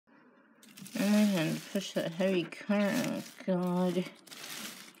I'm gonna push that heavy car. Oh, God.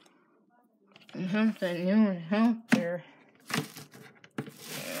 I hope that no one out there.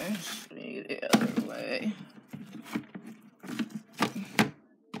 Let's be the other way.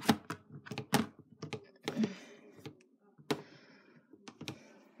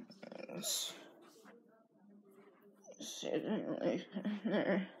 Let's sit right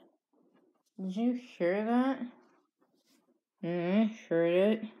there. Did you hear that? I heard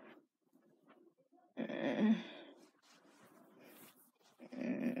it.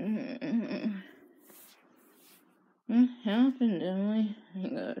 What happened, Emily? I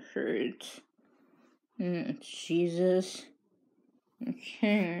got hurt. Jesus.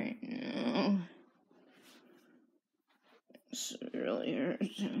 Okay, right now. This really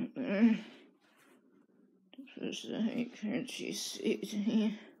hurts out there. Push the hate card she sees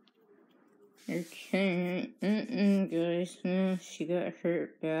me. Okay, guys. No, she got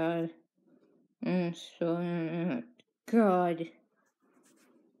hurt bad. So, God.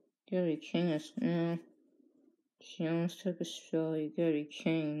 Gotta be king us now. She almost took a spell. You gotta be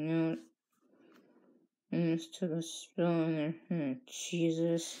king. No. Almost took a spell in there. Oh,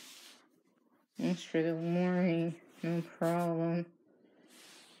 Jesus. Thanks for the warning. No problem.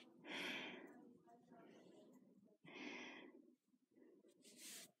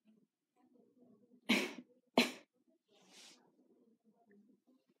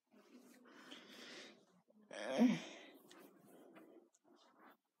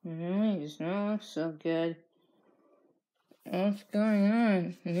 No, he does not look so good. What's going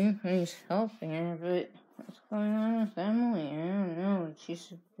on? Nobody's helping her, but what's going on with Emily? I don't know. She's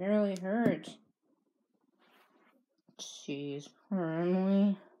severely hurt. Jeez, poor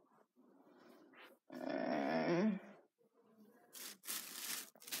Emily.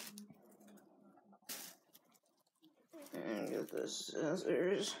 Get the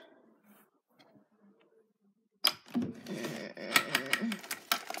scissors.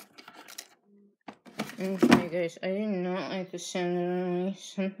 Okay, guys, I did not like the sound of Emily.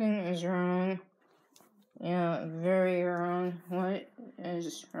 Something is wrong. Yeah, very wrong. What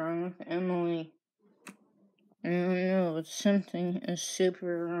is wrong with Emily? I don't know, but something is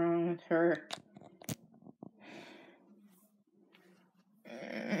super wrong with her.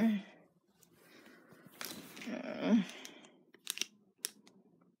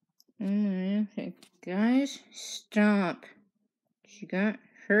 Okay, guys, stop. She got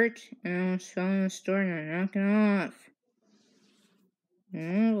hurt and almost fell in the store and I'm knocking off.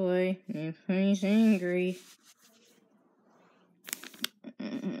 Oh boy, he's angry.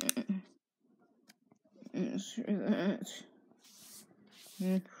 Answer that.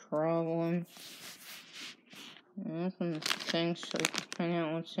 No problem. Open the thing so we can find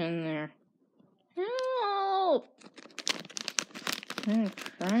out what's in there. Help! I'm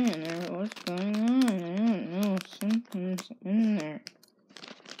crying there. What's going on? I don't know. Something's in there.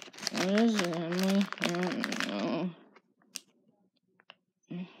 What is it, Emily? I don't know.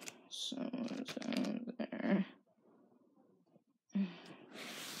 Someone's out there.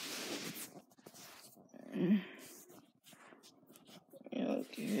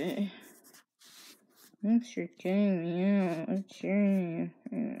 Okay. Thanks for getting me out. What's your name?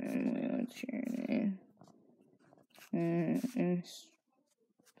 Emily, what's your name?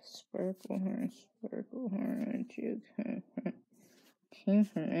 Sparklehorn, where'd you come from? Came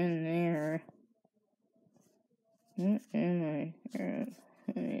from in there. What am I?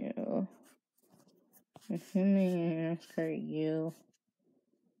 You. Who may I ask are you?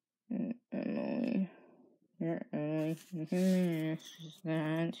 Emily. You're Emily. Who may I ask is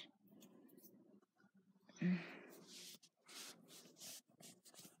that?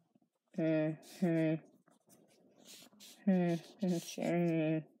 What's your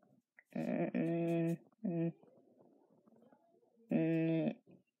name?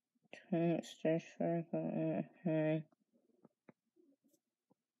 Start circle. Hi.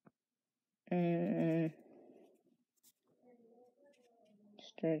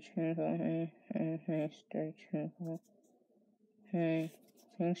 Start circle. Hi. Start circle. Hi.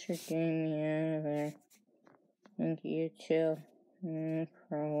 Thanks for getting me out of there. Thank you too. No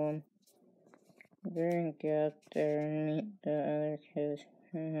problem. We're gonna go up there and meet the other kids.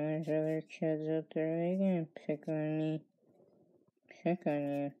 There's other kids up there. They're gonna pick on me. Pick on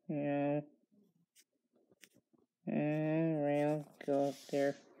you, you know. Alright, I'll go up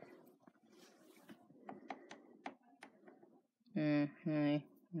there. Hi.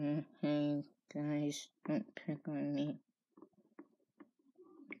 Hey, guys, don't pick on me.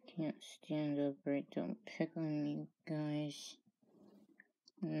 Can't stand upright. Don't pick on me, guys.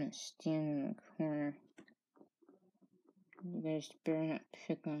 I'm gonna stand in the corner. You guys better not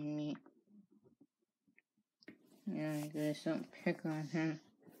pick on me. Yeah, you guys don't pick on him.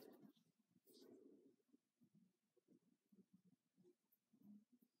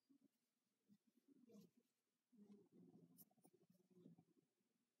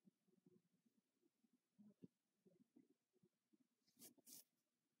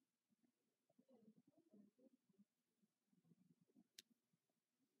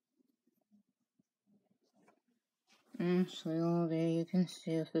 Actually, all day you can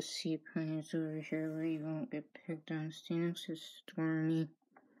stay with the sea ponies over here where you won't get picked on. Stay next to Stormy.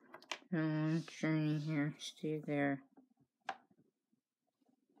 A long journey here. Stay there.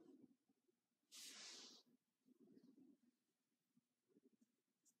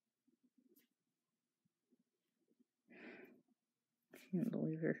 Can't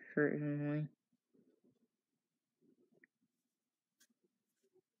believe you're hurt, Emily.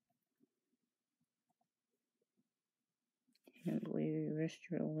 Can't believe you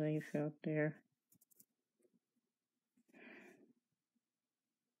risked your life out there.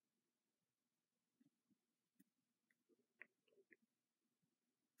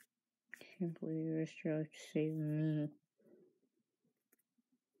 Can't believe you risked your life to save me.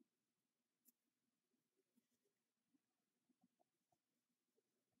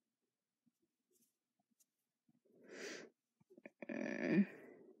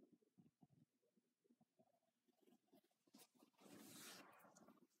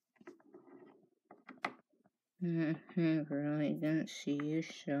 I really didn't see you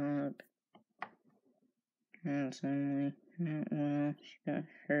show up. That's Emily. Not well. She got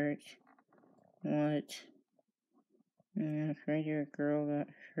hurt. What? I'm afraid your girl got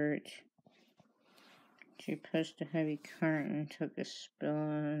hurt. She pushed a heavy cart and took a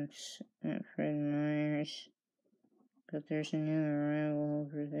spill at Fred Meyer's. But there's a new arrival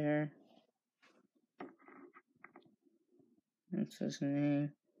over there. What's his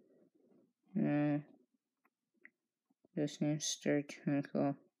name? His name's Stir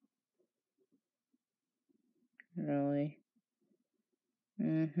Twinkle. Really?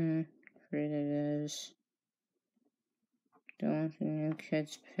 Afraid it is. Don't let the new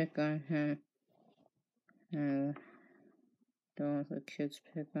kids pick on him. No. Don't let the kids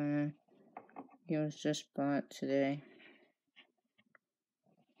pick on him. He was just bought today.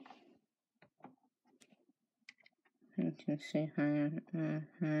 I can say hi.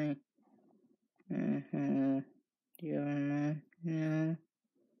 Hi. Hello. Do you have a mom? No.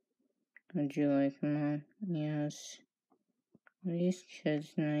 Would you like a mom? Yes. Are these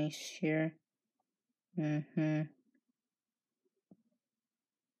kids nice here? Were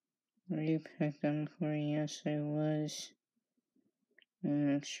you picked on before? Yes, I was.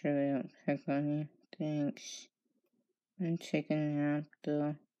 Make sure they don't pick on you. Thanks. I'm taking a nap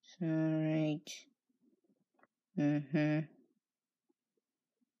though. It's alright.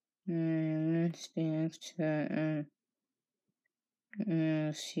 I'm gonna stay next to that,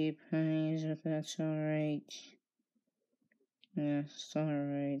 sea ponies if that's alright. Yeah, it's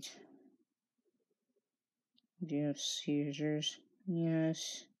alright. Do you have seizures?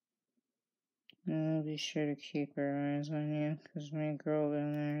 Yes. I'll be sure to keep our eyes on you, 'cause my girl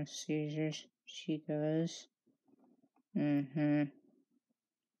down there has seizures. She does.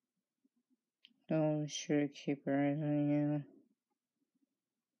 I'll be sure to keep our eyes on you.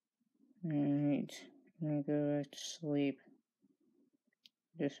 Alright. I'm gonna go back to sleep.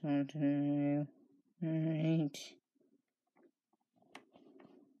 Just wanted to know. Alright.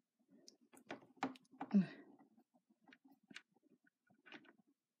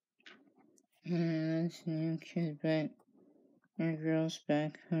 This new kid, but our girl's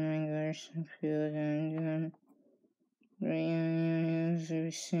back home. I got her some food and, right as I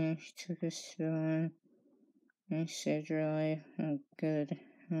was saying, she took a spill and I saved her life. Oh, good.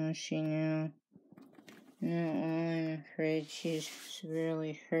 How's she now? No, I'm afraid she's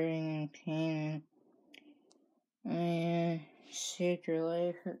severely hurting and pain. I saved her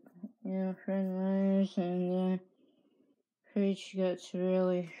life at, Fred Meyer's, and, afraid she got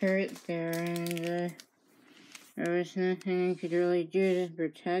severely hurt there, and, there was nothing I could really do to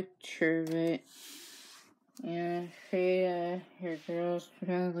protect her, but, I'm afraid, your girl's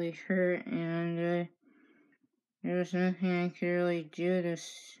probably hurt, and, there was nothing I could really do to,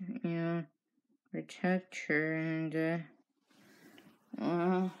 protect her, and,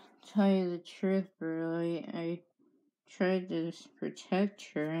 I'll tell you the truth, really, I tried to protect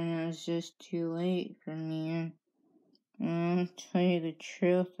her, and it was just too late for me, and I'll tell you the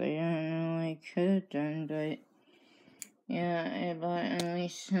truth, I don't know what I could have done, but, yeah, I bought Emily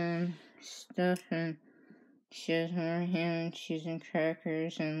some stuff, and she has more ham and cheese and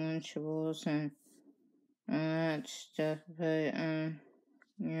crackers and Lunchables and all that stuff, but,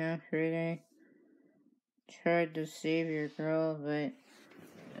 afraid I tried to save your girl, but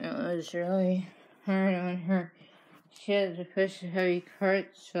it was really hard on her. She had to push a heavy cart,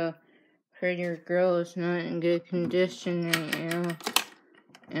 so afraid your girl is not in good condition right now.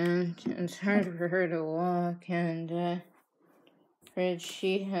 And it's hard for her to walk, and afraid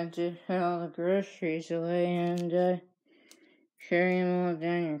she had to put all the groceries away and carry them all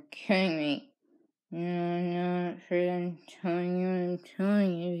down. You're kidding me. I'm not afraid I'm telling you what I'm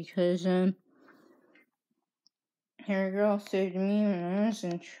telling you because your girl saved me when I was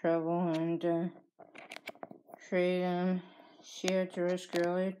in trouble, and afraid she had to risk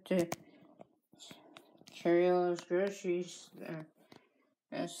her life to carry all those groceries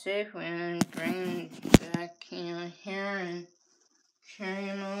safely and bring them back, here and carry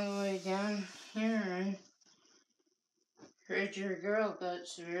them all the way down here, and afraid your girl got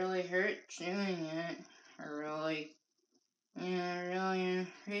severely hurt doing it, or really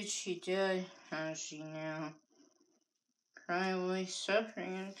afraid she did. How's she now? Probably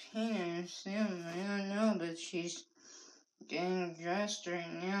suffering and pain, I assume. I don't know, but she's getting dressed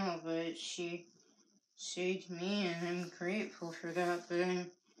right now, but she saved me, and I'm grateful for that, but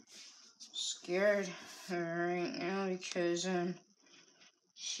I'm scared of her right now because,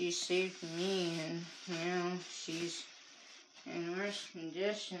 she saved me, and now she's in worse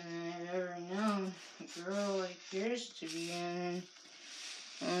condition than I've ever known a girl like yours to be in,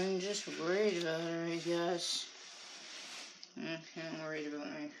 and I'm just worried about her, I guess. I'm kind of worried about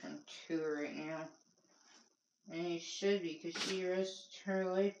my friend too right now. And you should, because she risked her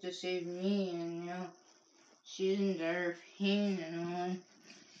life to save me, and now she's in dire pain and all.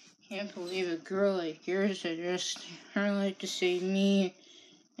 Can't believe a girl like yours had risked her life to save me,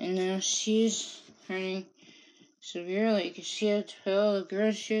 and now she's hurting severely because she had to put all the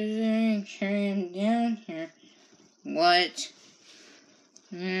groceries in and carry them down here. What?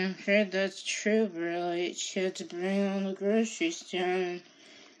 Yeah, I'm sure that's true, but she had to bring all the groceries down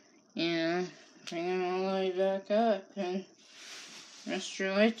and, bring them all the way back up and risk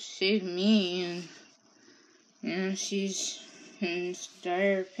her life to save me, and she's in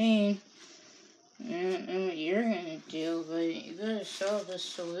dire pain. I don't know what you're gonna do, but you gotta solve the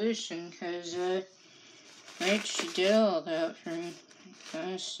solution, because, she did all that for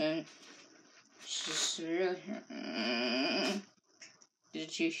us, and she's severely hurt.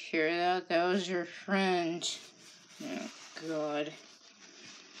 Did you hear that? That was your friend. Oh, God.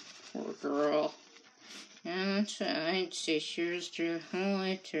 Poor girl. And that's what I'd say. She risked her whole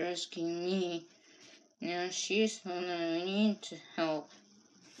life to rescue me. Now she's the one that I need to help.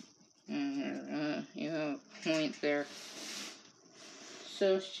 You have a point there.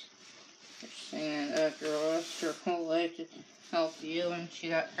 So, you're saying that girl risked her whole life to help you when she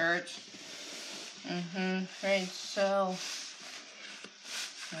got hurt? Afraid so.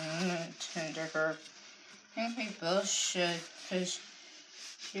 I'm gonna tend to her. I think we both should, because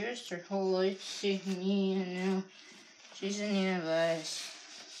she risked her whole life to save me, and now she's in need of us.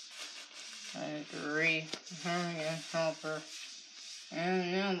 I agree. How are we gonna help her? I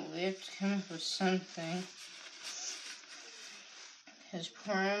don't know, but we have to come up with something. Because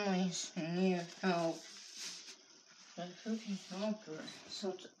poor Emily's in need of help. But who can help her? It's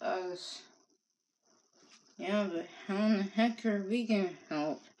up to us. Yeah, but how in the heck are we gonna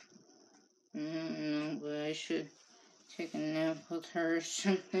help? I don't know, but I should take a nap with her or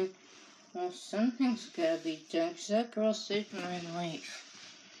something. Well, something's gotta be done, because that girl saved my life.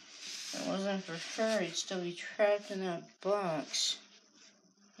 If it wasn't for her, I'd still be trapped in that box.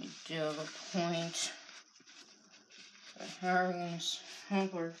 You do have a point. But how are we gonna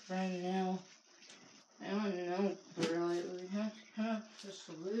help our friend now? I don't know, really. We have to come up with a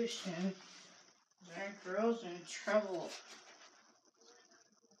solution. Our girl's in trouble.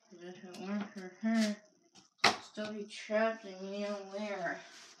 Because if it weren't for her, I'd still be trapped in you know where.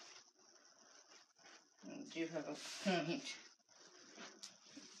 You do have a point.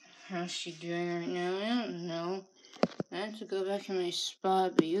 How's she doing right now? I don't know. I have to go back in my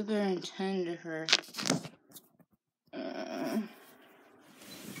spot, but you better attend to her.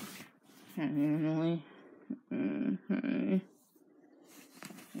 Emily.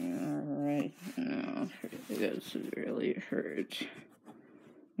 Yeah, right. No, I got severely hurt.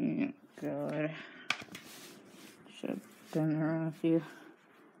 Yeah, God. Should have been there with you.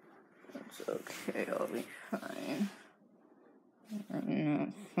 That's okay, I'll be fine. I'm not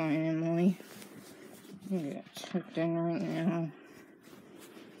fine, Emily. You get tucked in right now.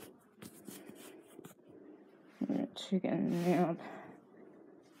 I'm gonna take a nap.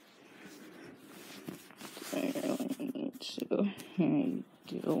 I really need to. Yeah, you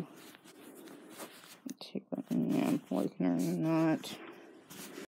do. Take a nap, like it or not.